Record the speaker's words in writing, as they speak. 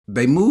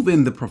They move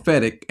in the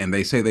prophetic and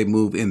they say they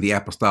move in the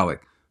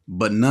apostolic,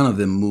 but none of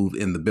them move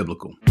in the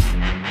biblical.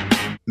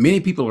 Many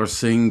people are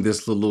seeing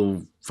this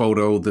little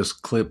photo, this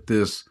clip,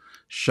 this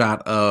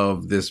shot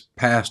of this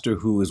pastor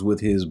who is with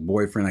his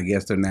boyfriend. I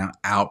guess they're now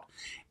out,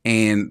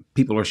 and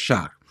people are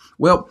shocked.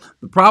 Well,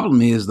 the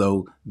problem is,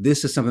 though,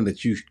 this is something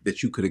that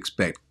you could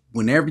expect.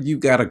 Whenever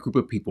you've got a group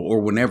of people, or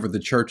whenever the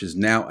church is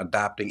now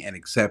adopting and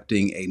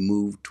accepting a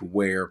move to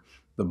where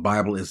the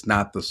Bible is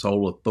not the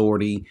sole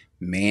authority,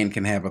 man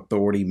can have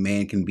authority,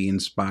 man can be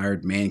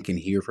inspired, man can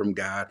hear from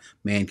God,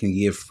 man can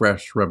give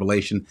fresh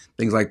revelation,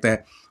 things like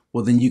that.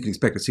 Well, then you can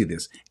expect to see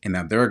this. And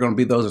now there are going to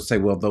be those that say,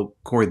 well, though,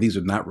 Corey, these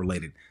are not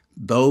related.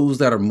 Those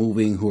that are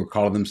moving, who are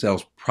calling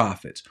themselves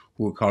prophets,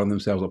 who are calling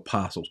themselves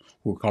apostles,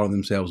 who are calling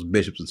themselves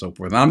bishops and so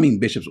forth. And I mean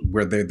bishops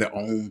where they're their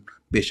own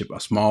bishop, a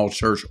small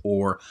church,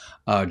 or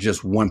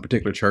just one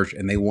particular church,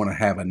 and they want to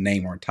have a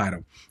name or a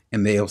title.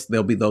 And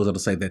there'll be those that'll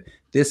say that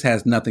this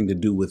has nothing to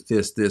do with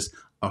this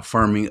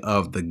affirming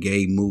of the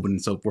gay movement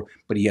and so forth.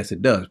 But yes,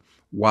 it does.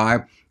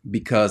 Why?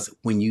 Because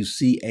when you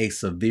see a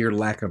severe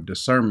lack of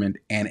discernment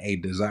and a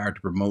desire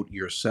to promote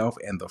yourself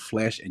and the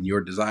flesh and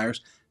your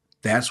desires,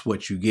 that's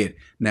what you get.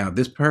 Now,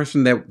 this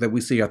person that we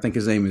see, I think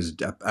his name is,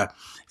 if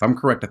I'm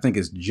correct, I think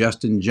it's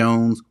Justin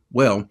Jones.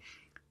 Well,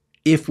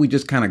 if we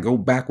just kind of go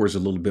backwards a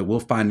little bit,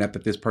 we'll find out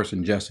that this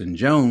person, Justin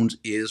Jones,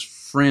 is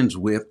friends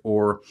with,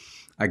 or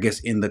I guess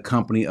in the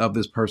company of,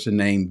 this person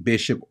named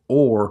Bishop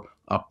or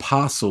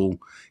Apostle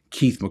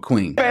Keith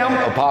McQueen.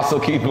 Apostle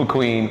Keith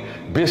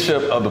McQueen,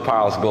 Bishop of the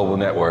Powerhouse Global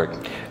Network.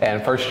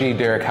 And First G.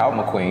 Derek Hout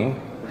McQueen.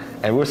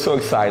 And we're so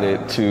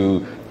excited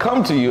to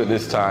come to you at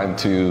this time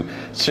to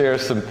share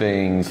some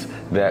things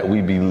that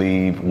we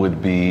believe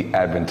would be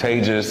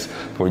advantageous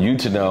for you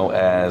to know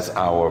as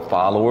our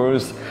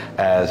followers,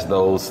 as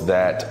those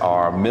that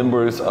are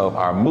members of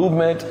our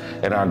movement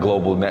and our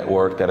global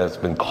network that has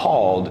been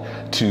called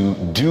to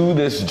do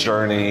this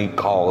journey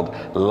called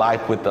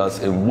Life with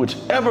Us in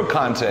whichever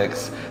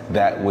context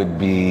that would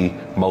be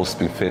most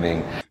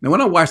befitting. Now,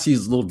 when I watch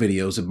these little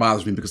videos, it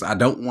bothers me because I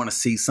don't want to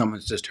see something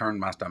that's just turn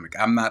my stomach.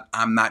 I'm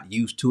not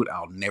used to it.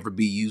 I'll never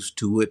be used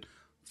to it.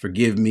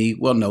 Forgive me.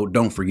 Well, no,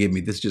 don't forgive me.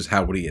 This is just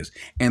how it is.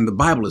 And the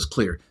Bible is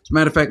clear. As a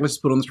matter of fact, let's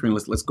put it on the screen.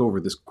 Let's go over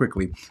this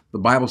quickly. The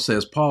Bible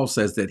says, Paul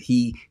says that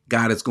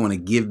God is going to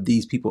give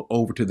these people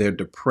over to their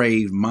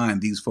depraved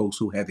mind, these folks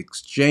who have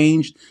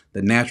exchanged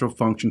the natural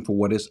function for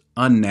what is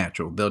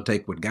unnatural. They'll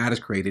take what God has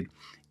created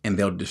and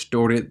they'll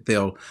distort it.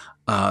 They'll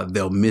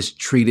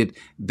mistreat it.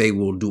 They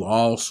will do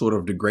all sort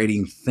of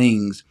degrading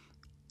things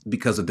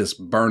because of this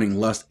burning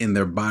lust in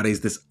their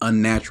bodies, this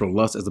unnatural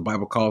lust, as the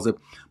Bible calls it.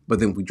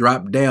 But then we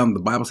drop down, the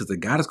Bible says that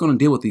God is going to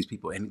deal with these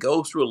people, and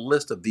goes through a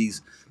list of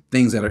these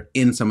things that are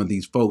in some of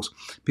these folks,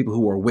 people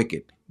who are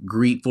wicked,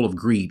 full of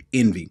greed,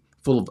 envy,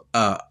 full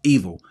of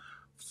evil,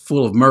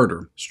 full of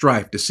murder,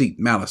 strife, deceit,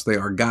 malice. They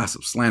are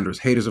gossips, slanderers,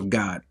 haters of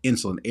God,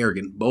 insolent,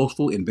 arrogant,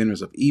 boastful,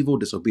 inventors of evil,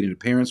 disobedient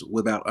to parents,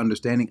 without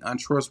understanding,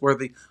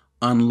 untrustworthy,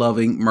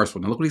 unloving, merciful.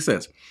 Now look what he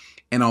says.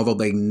 And although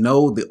they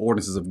know the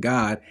ordinances of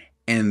God,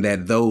 and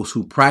that those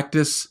who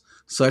practice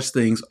such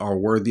things are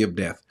worthy of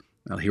death.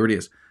 Now, here it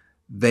is.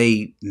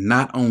 They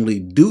not only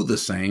do the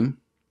same,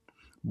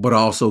 but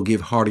also give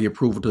hearty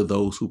approval to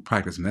those who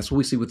practice. And that's what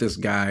we see with this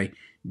guy,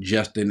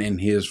 Justin, and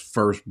his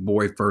first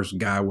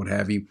guy, what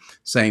have you.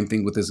 Same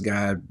thing with this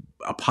guy,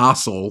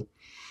 Apostle.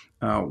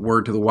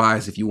 Word to the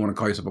wise, if you want to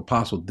call yourself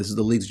apostle, this is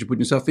the league that you're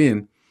putting yourself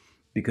in,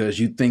 because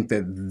you think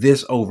that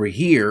this over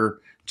here,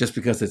 just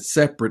because it's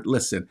separate,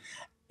 listen,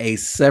 a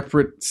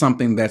separate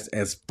something that's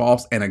as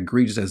false and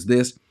egregious as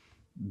this,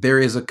 there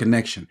is a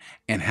connection.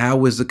 And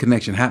how is the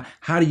connection?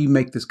 How do you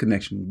make this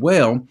connection?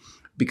 Well,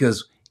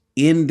 because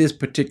in this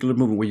particular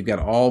movement where you've got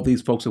all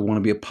these folks that want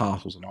to be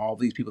apostles and all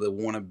these people that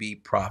want to be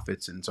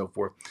prophets and so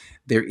forth,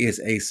 there is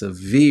a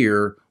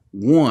severe,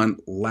 one,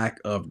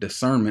 lack of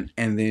discernment,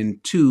 and then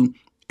two,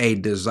 a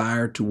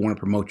desire to want to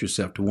promote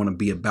yourself, to want to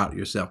be about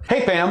yourself.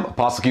 Hey fam,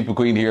 Apostle Keith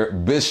McQueen here,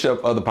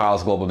 Bishop of the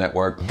Powerhouse Global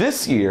Network.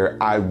 This year,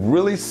 I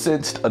really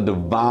sensed a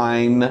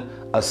divine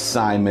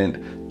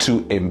assignment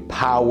to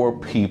empower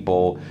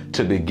people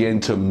to begin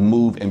to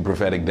move in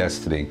prophetic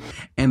destiny.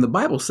 And the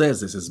Bible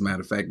says this, as a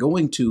matter of fact,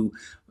 going to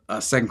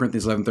 2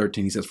 Corinthians 11:13,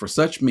 he says, for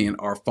such men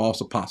are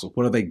false apostles.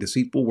 What are they?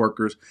 Deceitful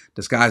workers,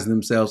 disguising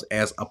themselves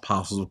as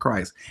apostles of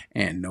Christ.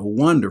 And no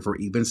wonder, for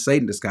even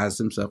Satan disguises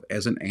himself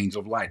as an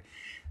angel of light.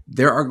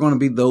 There are going to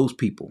be those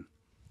people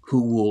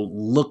who will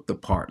look the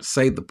part,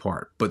 say the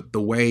part, but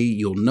the way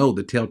you'll know,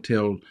 the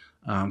telltale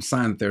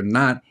sign that they're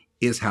not,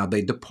 is how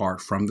they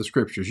depart from the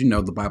scriptures. You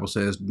know, the Bible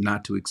says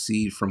not to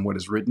exceed from what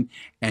is written,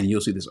 and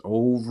you'll see this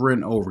over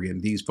and over again.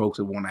 These folks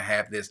that want to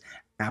have this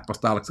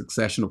apostolic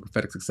succession or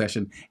prophetic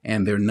succession,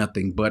 and they're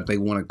nothing but, they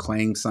want to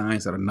claim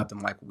signs that are nothing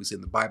like what we see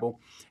in the Bible.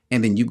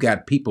 And then you've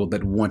got people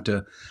that want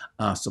to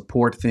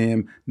support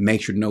them,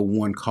 make sure no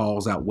one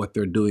calls out what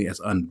they're doing as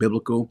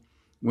unbiblical.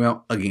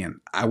 Well, again,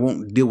 I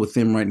won't deal with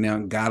them right now.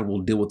 God will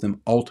deal with them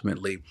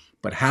ultimately.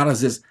 But how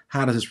does this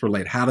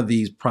relate? How do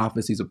these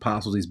prophets, these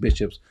apostles, these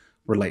bishops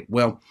relate?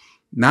 Well,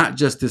 not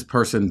just this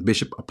person,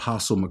 Bishop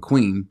Apostle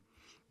McQueen,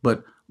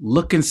 but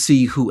look and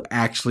see who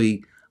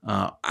actually,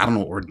 I don't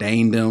know,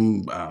 ordained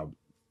them,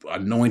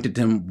 anointed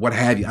them, what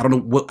have you. I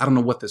don't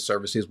know what this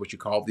service is, what you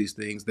call these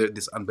things,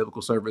 this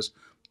unbiblical service.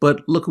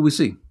 But look who we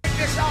see. Take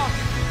this off.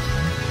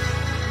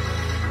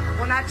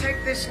 When I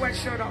take this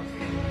sweatshirt off,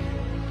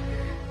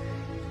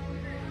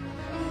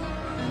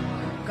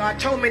 God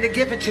told me to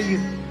give it to you.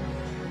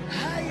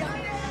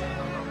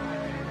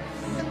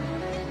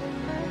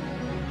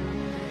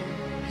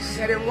 He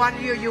said in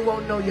 1 year you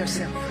won't know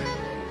yourself.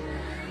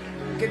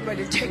 I'm getting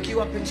ready to take you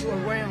up into a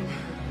realm.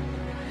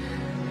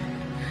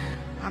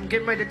 I'm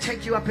getting ready to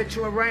take you up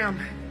into a realm,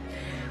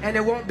 and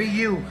it won't be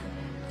you.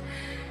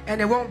 And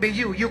it won't be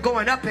you. You're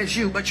going up as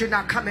you, but you're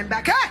not coming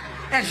back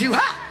as you.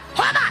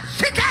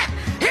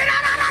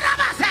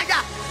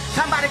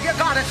 Somebody give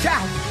God a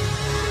shout.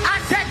 I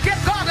said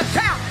give God a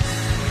shout.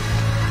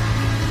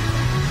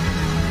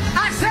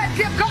 I said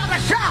give God a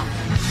shout.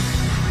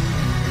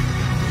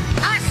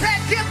 I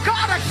said give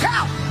God a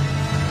shout.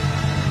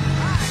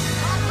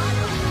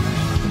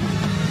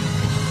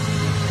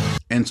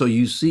 And so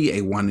you see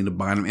a Juanita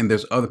Bynum, and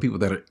there's other people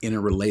that are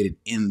interrelated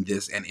in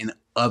this and in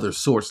other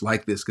sorts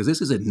like this, because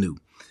this isn't new.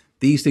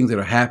 These things that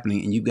are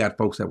happening, and you've got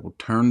folks that will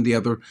turn the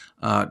other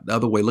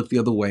way, look the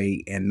other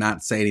way, and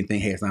not say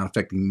anything. Hey, it's not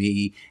affecting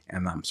me,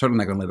 and I'm certainly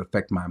not going to let it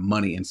affect my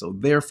money. And so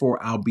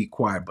therefore, I'll be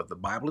quiet. But the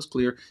Bible is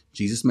clear.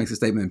 Jesus makes a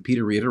statement, and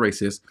Peter reiterates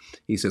this.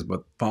 He says,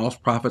 but false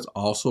prophets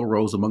also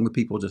arose among the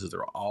people, just as there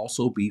will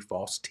also be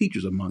false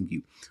teachers among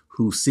you,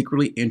 who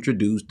secretly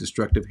introduce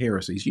destructive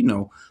heresies,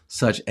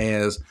 such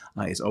as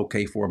it's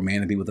okay for a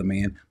man to be with a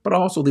man, but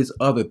also these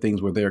other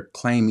things where they're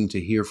claiming to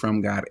hear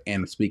from God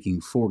and speaking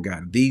for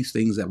God. These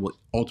things that will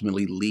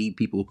ultimately lead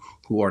people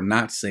who are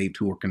not saved,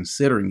 who are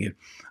considering it,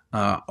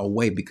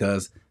 away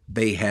because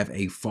they have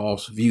a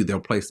false view.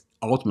 They'll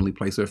ultimately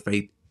place their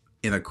faith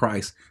in a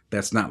Christ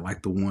that's not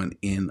like the one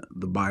in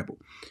the Bible.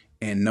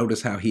 And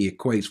notice how he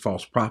equates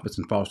false prophets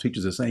and false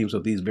teachers the same. So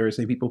these very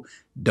same people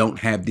don't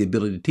have the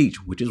ability to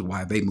teach, which is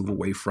why they move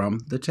away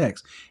from the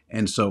text.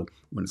 And so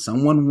when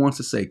someone wants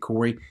to say,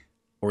 Corey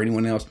or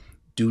anyone else,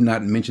 do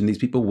not mention these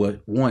people,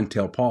 one,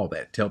 tell Paul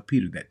that, tell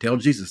Peter that, tell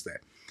Jesus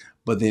that.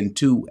 But then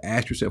two,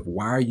 ask yourself,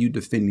 why are you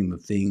defending the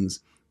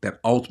things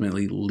that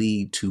ultimately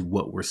lead to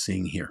what we're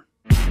seeing here?